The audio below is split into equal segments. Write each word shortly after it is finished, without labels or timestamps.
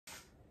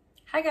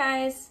Hi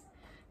guys!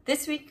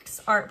 This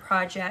week's art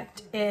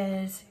project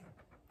is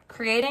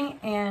creating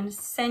and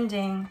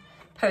sending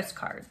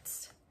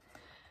postcards.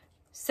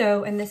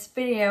 So in this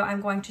video,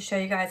 I'm going to show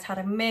you guys how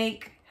to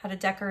make, how to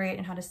decorate,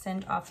 and how to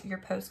send off your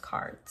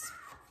postcards.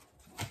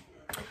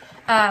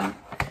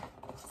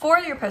 For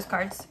your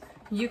postcards,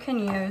 you can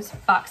use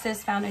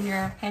boxes found in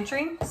your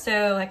pantry.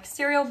 So like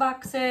cereal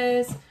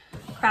boxes,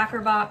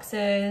 cracker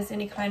boxes,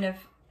 any kind of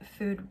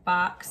food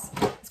box.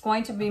 It's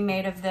going to be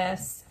made of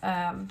this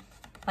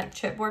like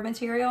chipboard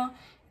material.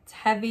 It's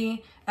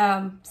heavy.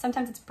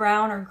 Sometimes it's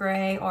brown or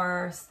gray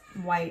or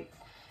white,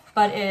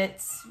 but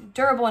it's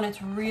durable and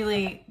it's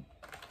really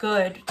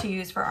good to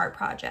use for art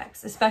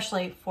projects,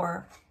 especially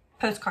for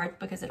postcards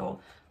because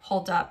it'll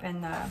hold up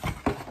in the,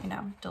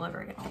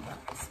 delivery and all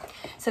that.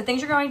 So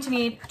things you're going to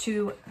need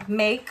to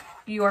make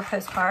your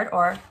postcard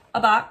or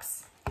a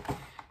box,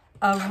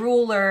 a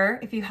ruler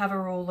if you have a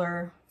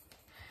ruler,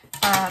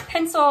 a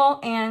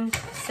pencil, and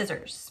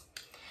scissors.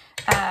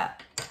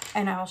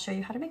 And I'll show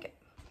you how to make it.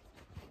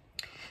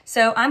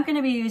 So I'm going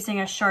to be using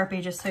a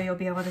Sharpie just so you'll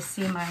be able to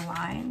see my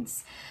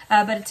lines.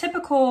 But a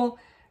typical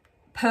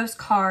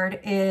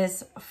postcard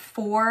is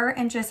 4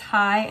 inches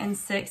high and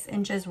 6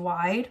 inches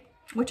wide,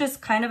 which is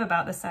kind of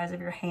about the size of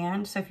your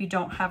hand. So if you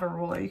don't have a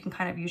ruler, you can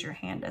kind of use your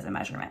hand as a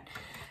measurement.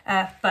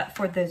 But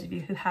for those of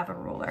you who have a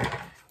ruler,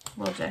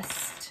 we'll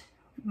just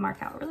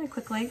mark out really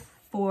quickly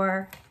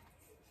 4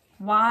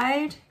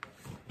 wide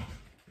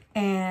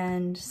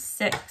and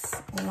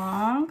 6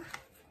 long.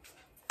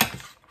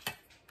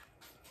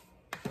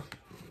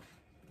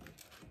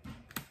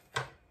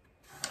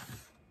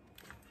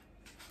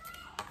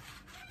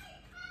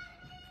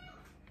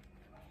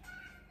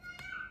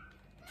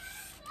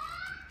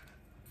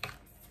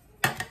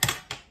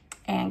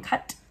 And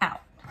cut out.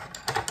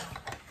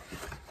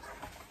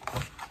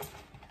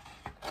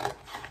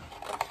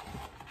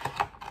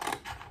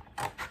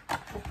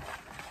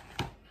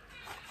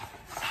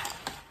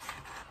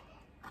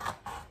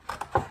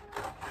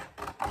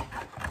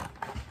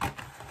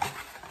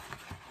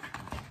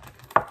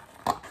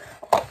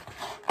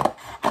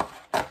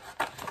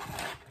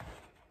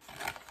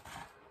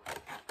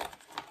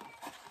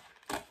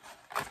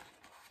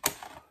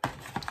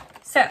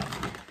 So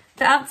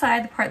the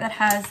outside, the part that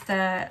has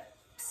the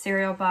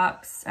cereal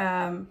box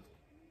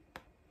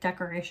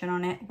decoration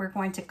on it, we're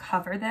going to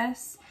cover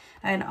this,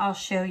 and I'll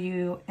show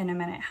you in a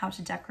minute how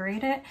to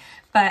decorate it.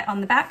 But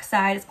on the back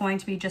side, it's going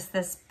to be just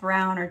this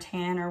brown or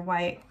tan or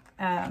white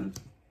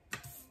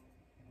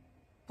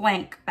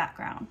blank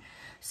background.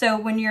 So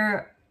when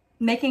you're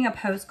making a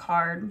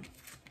postcard,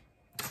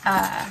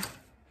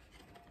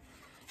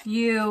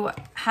 you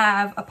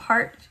have a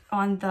part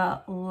on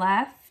the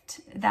left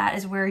that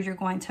is where you're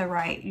going to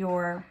write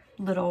your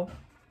little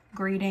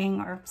greeting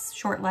or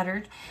short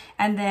lettered,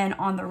 and then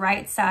on the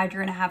right side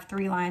you're going to have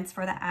 3 lines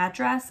for the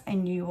address,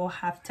 and you will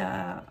have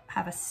to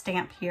have a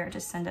stamp here to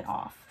send it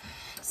off.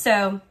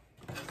 So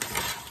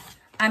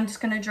I'm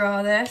just going to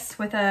draw this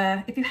with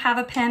if you have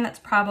a pen, that's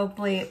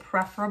probably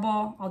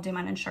preferable. I'll do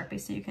mine in Sharpie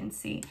so you can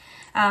see.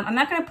 I'm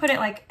not going to put it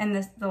like in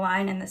the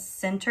line in the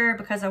center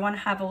because I want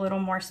to have a little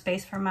more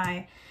space for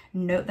my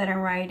note that I'm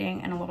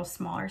writing and a little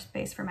smaller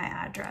space for my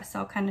address. So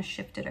I'll kind of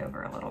shift it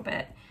over a little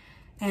bit,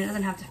 and it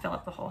doesn't have to fill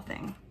up the whole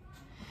thing.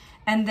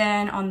 And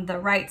then on the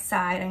right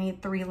side, I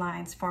need 3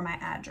 lines for my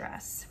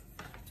address.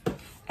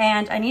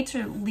 And I need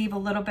to leave a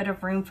little bit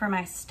of room for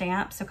my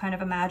stamp. So kind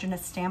of imagine a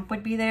stamp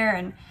would be there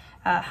and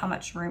how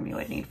much room you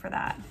would need for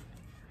that.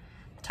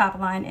 The top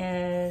line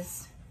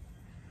is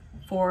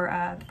for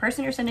the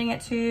person you're sending it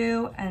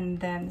to.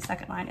 And then the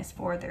second line is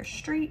for their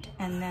street.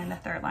 And then the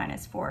third line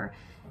is for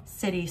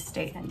city,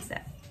 state, and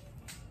zip.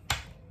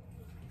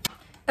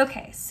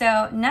 Okay,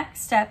 so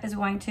next step is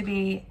going to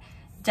be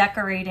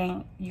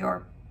decorating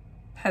your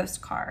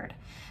postcard.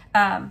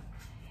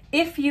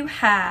 If you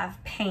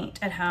have paint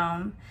at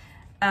home,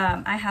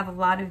 I have a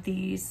lot of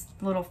these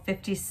little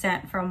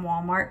 50-cent from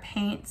Walmart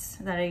paints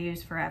that I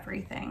use for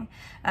everything.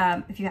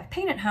 If you have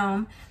paint at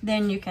home,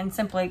 then you can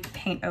simply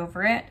paint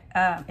over it.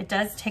 It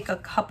does take a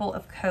couple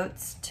of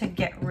coats to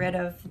get rid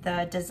of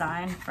the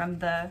design from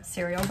the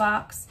cereal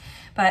box,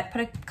 but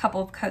put a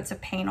couple of coats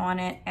of paint on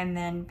it and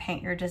then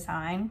paint your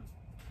design.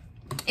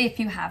 If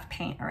you have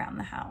paint around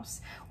the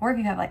house, or if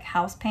you have like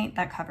house paint,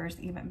 that covers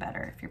even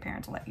better if your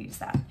parents will let you use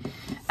that.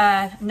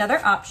 Another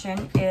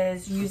option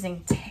is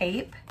using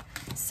tape.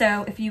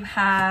 So if you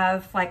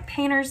have like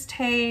painter's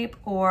tape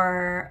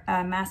or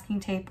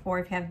masking tape, or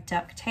if you have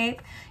duct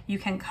tape, you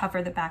can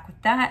cover the back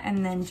with that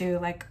and then do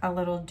like a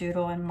little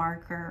doodle and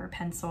marker or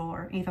pencil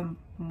or even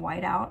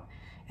whiteout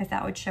if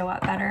that would show up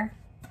better.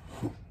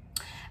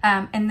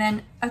 And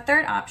then a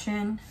third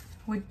option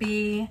would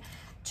be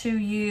to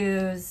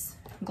use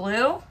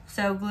glue,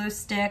 so glue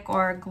stick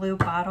or glue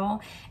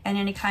bottle, and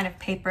any kind of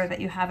paper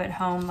that you have at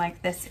home.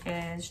 Like this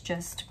is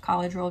just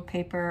college rolled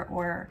paper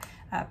or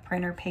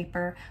printer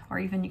paper, or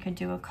even you could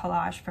do a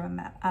collage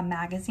from a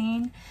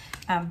magazine.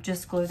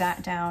 Just glue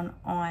that down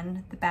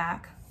on the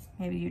back.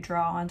 Maybe you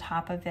draw on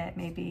top of it,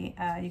 maybe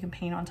you can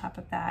paint on top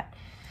of that.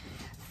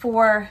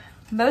 For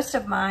most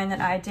of mine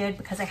that I did,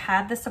 because I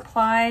had the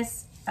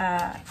supplies,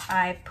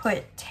 I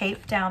put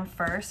tape down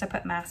first. I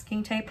put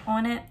masking tape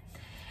on it,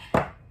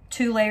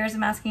 2 layers of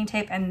masking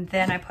tape, and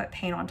then I put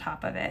paint on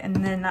top of it. And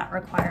then that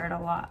required a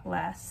lot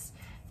less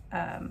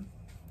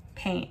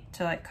paint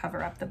to like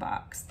cover up the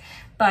box.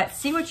 But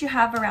see what you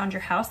have around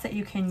your house that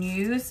you can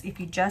use. If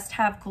you just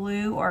have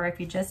glue or if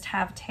you just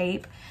have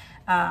tape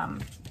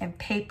and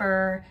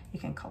paper, you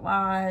can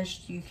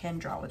collage, you can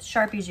draw with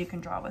Sharpies, you can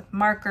draw with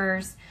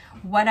markers,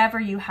 whatever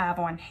you have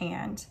on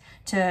hand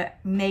to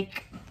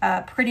make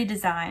a pretty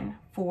design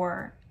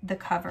for the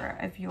cover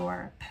of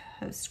your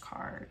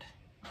postcard.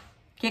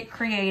 Get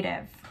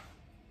creative.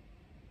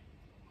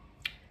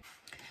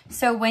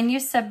 So when you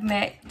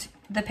submit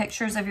the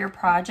pictures of your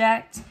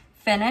project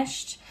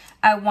finished,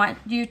 I want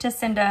you to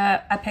send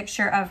a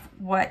picture of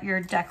what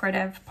your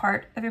decorative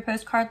part of your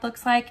postcard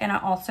looks like. And I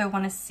also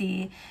want to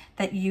see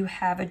that you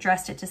have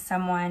addressed it to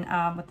someone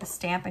with the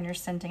stamp and you're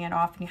sending it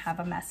off and you have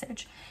a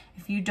message.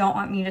 If you don't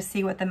want me to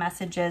see what the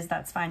message is,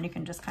 that's fine. You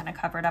can just kind of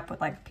cover it up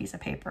with like a piece of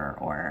paper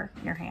or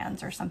your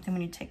hands or something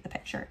when you take the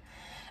picture.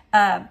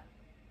 I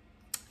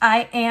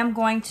am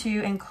going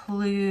to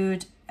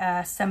include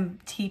some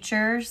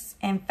teachers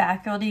and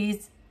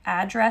faculty's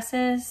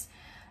addresses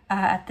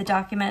at the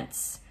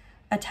documents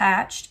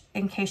attached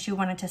in case you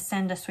wanted to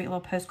send a sweet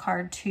little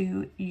postcard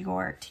to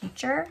your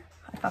teacher.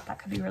 I thought that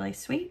could be really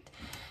sweet.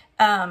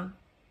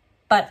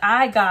 But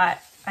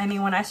I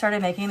mean, when I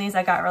started making these,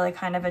 I got really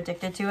kind of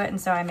addicted to it.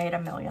 And so I made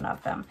 1 million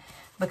of them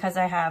because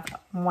I have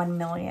 1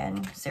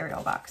 million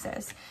cereal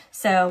boxes.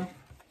 So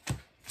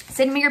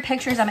send me your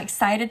pictures. I'm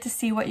excited to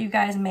see what you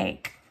guys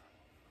make.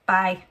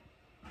 Bye.